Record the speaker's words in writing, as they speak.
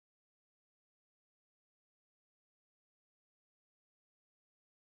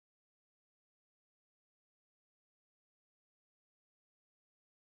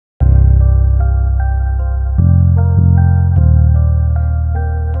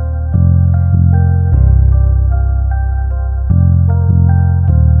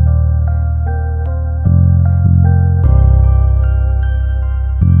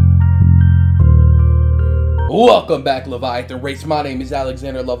Welcome back, Leviathan Race. My name is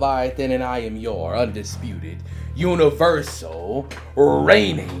Alexander Leviathan, and I am your undisputed, universal,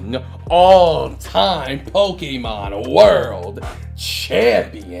 reigning, all-time Pokemon World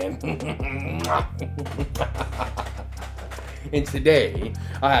Champion. And today,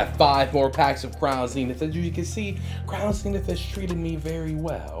 I have 5 more packs of Crown Zenith. As you can see, Crown Zenith has treated me very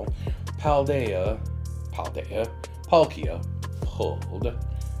well. Palkia, pulled.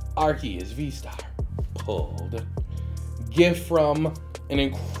 Arceus V-Star, pulled. Gift from an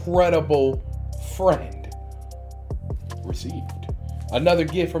incredible friend, received. Another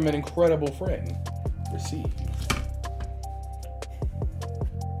gift from an incredible friend, received.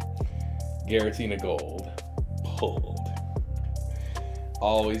 Giratina Gold, pulled.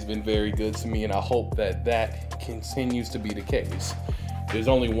 Always been very good to me, and I hope that that continues to be the case. There's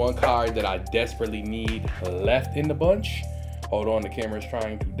only one card that I desperately need left in the bunch. Hold on, the camera's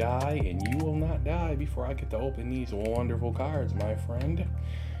trying to die, and you will not die before I get to open these wonderful cards, my friend.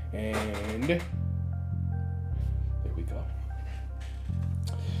 And there we go.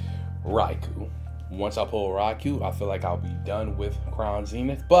 Raikou. Once I pull Raikou, I feel like I'll be done with Crown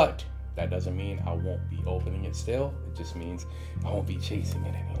Zenith, but that doesn't mean I won't be opening it still. It just means I won't be chasing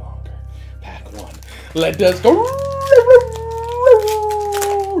it any longer. Pack 1. Let us go.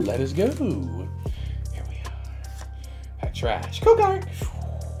 Let us go. Here we are. Pack trash. Go guard.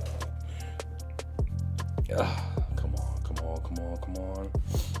 Come on, come on, come on, come on.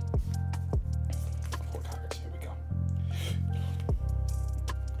 4 cards. Here we go.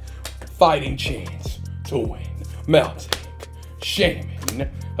 Fighting chance to win. Melting. Shaman.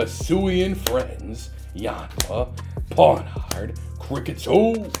 Hisuian Friends. Yanma. Barnard.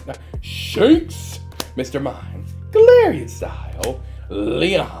 Cricketone. Shanks. Mr. Mime. Galarian Style.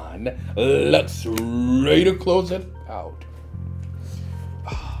 Leon. Luxray to close it out.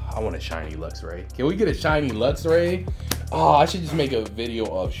 I want a shiny Luxray. Can we get a shiny Luxray? Oh, I should just make a video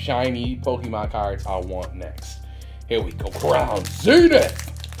of shiny Pokemon cards I want next. Here we go. Crown Zenith.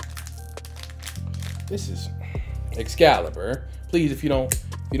 This is Excalibur. Please, if you don't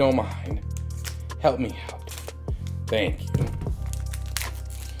mind, help me out. Thank you.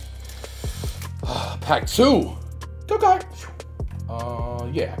 Pack 2. Go card.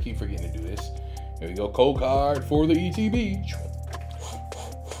 Yeah, I keep forgetting to do this. Here we go. Code card for the ETB. Here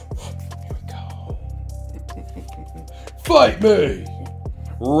we go. Fight me.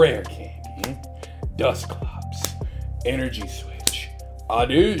 Rare Candy. Dusclops. Energy Switch.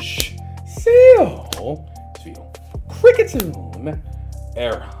 Oddish. Seal. Cricketune.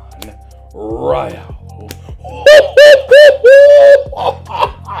 Aeron. Ryo.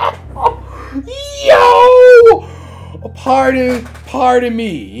 Yo! Pardon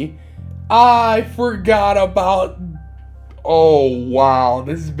me. I forgot about... Oh, wow.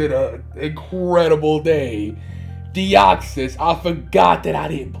 This has been an incredible day. Deoxys. I forgot that I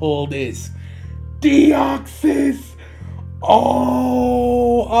didn't pull this. Deoxys.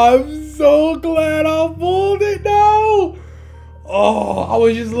 Oh, I'm so glad I pulled it now. Oh, I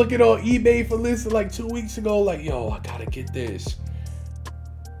was just looking on eBay for this like 2 weeks ago. Like, yo, I gotta get this.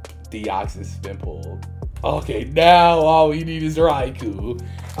 Deoxys has been pulled. Okay, now all we need is Raikou.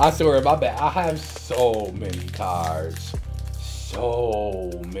 I swear, my bad. I have so many cards. So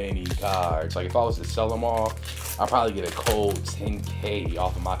many cards. Like, if I was to sell them all, I'd probably get a cold 10K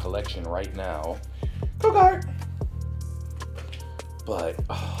off of my collection right now. Go card. But,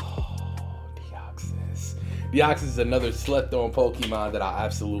 oh, Deoxys. Deoxys is another slept-on Pokemon that I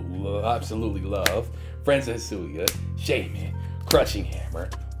absolutely love. Friends of Hisuian, Shaman, Crushing Hammer,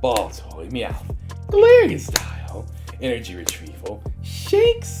 Baltoy, Meowth, Galarian Style, Energy Retrieval,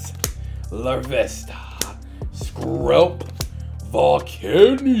 Shanks, Larvesta, Skrelp,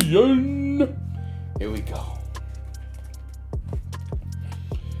 Volcanion. Here we go.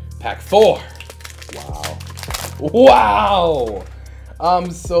 Pack 4. Wow. Wow.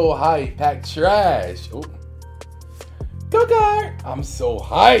 I'm so hyped. Pack trash. Ooh. Go guard. I'm so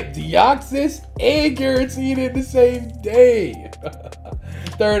hyped. Deoxys and Giratina the same day.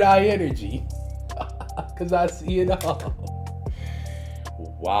 Third Eye Energy. Because I see it all.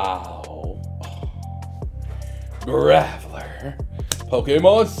 Wow. Graveler.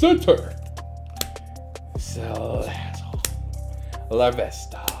 Pokemon Center. Salazzle.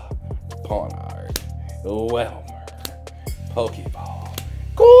 Larvesta. Barnard. Welmer. Pokeball.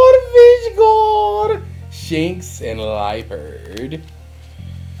 Goldfish Gold. Shanks and Liepard.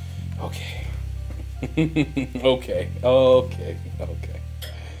 Okay. Okay.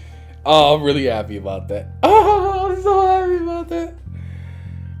 Oh, I'm really happy about that. Oh, I'm so happy about that.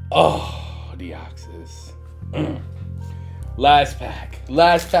 Oh, Deoxys. Last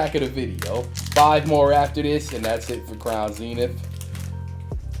pack of the video. 5 more after this, and that's it for Crown Zenith.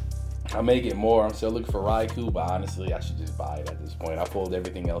 I may get more. I'm still looking for Raikou, but honestly, I should just buy it at this point. I pulled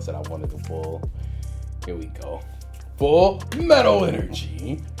everything else that I wanted to pull. Here we go. Full Metal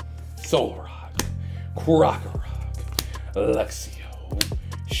Energy, Solrock, Krokorok, Luxio,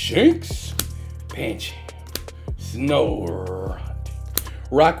 Shinx, Pancham, Snorunt,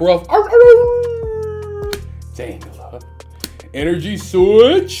 Rockruff, Tangela, Energy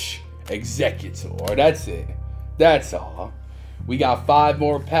Switch, Executor. That's it. That's all. We got 5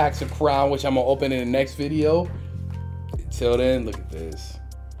 more packs of Crown, which I'm going to open in the next video. Until then, look at this.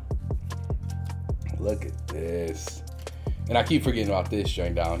 Look at this. And I keep forgetting about this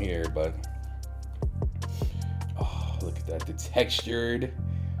joint down here, but... oh, look at that. The textured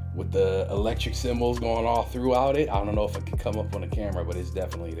with the electric symbols going all throughout it. I don't know if it can come up on the camera, but it's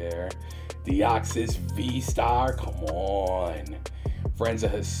definitely there. Deoxys V-Star. Come on. Friends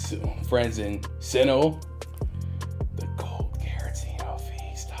in Sinnoh. The Gold Giratina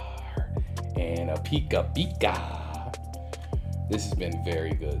V-Star. And a Pika Pika. This has been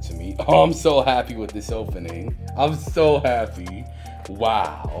very good to me. Oh, I'm so happy with this opening. I'm so happy.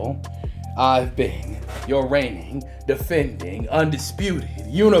 Wow. I've been your reigning, defending, undisputed,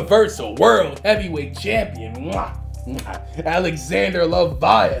 universal world heavyweight champion, Alexander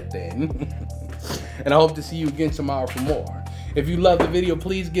Leviathan. And I hope to see you again tomorrow for more. If you love the video,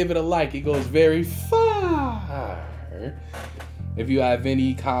 please give it a like. It goes very far. If you have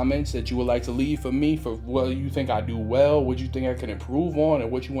any comments that you would like to leave for me for what you think I do well, what you think I can improve on, and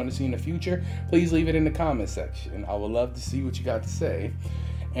what you want to see in the future, please leave it in the comment section. I would love to see what you got to say.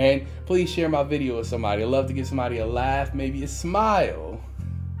 And please share my video with somebody. I love to give somebody a laugh, maybe a smile.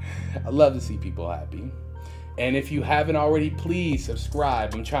 I love to see people happy. And if you haven't already, please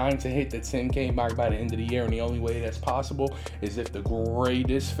subscribe. I'm trying to hit the 10K mark by the end of the year, and the only way that's possible is if the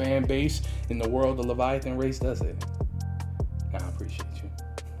greatest fan base in the world, the Leviathan race, does it. I appreciate you.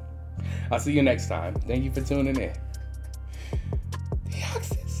 I'll see you next time. Thank you for tuning in.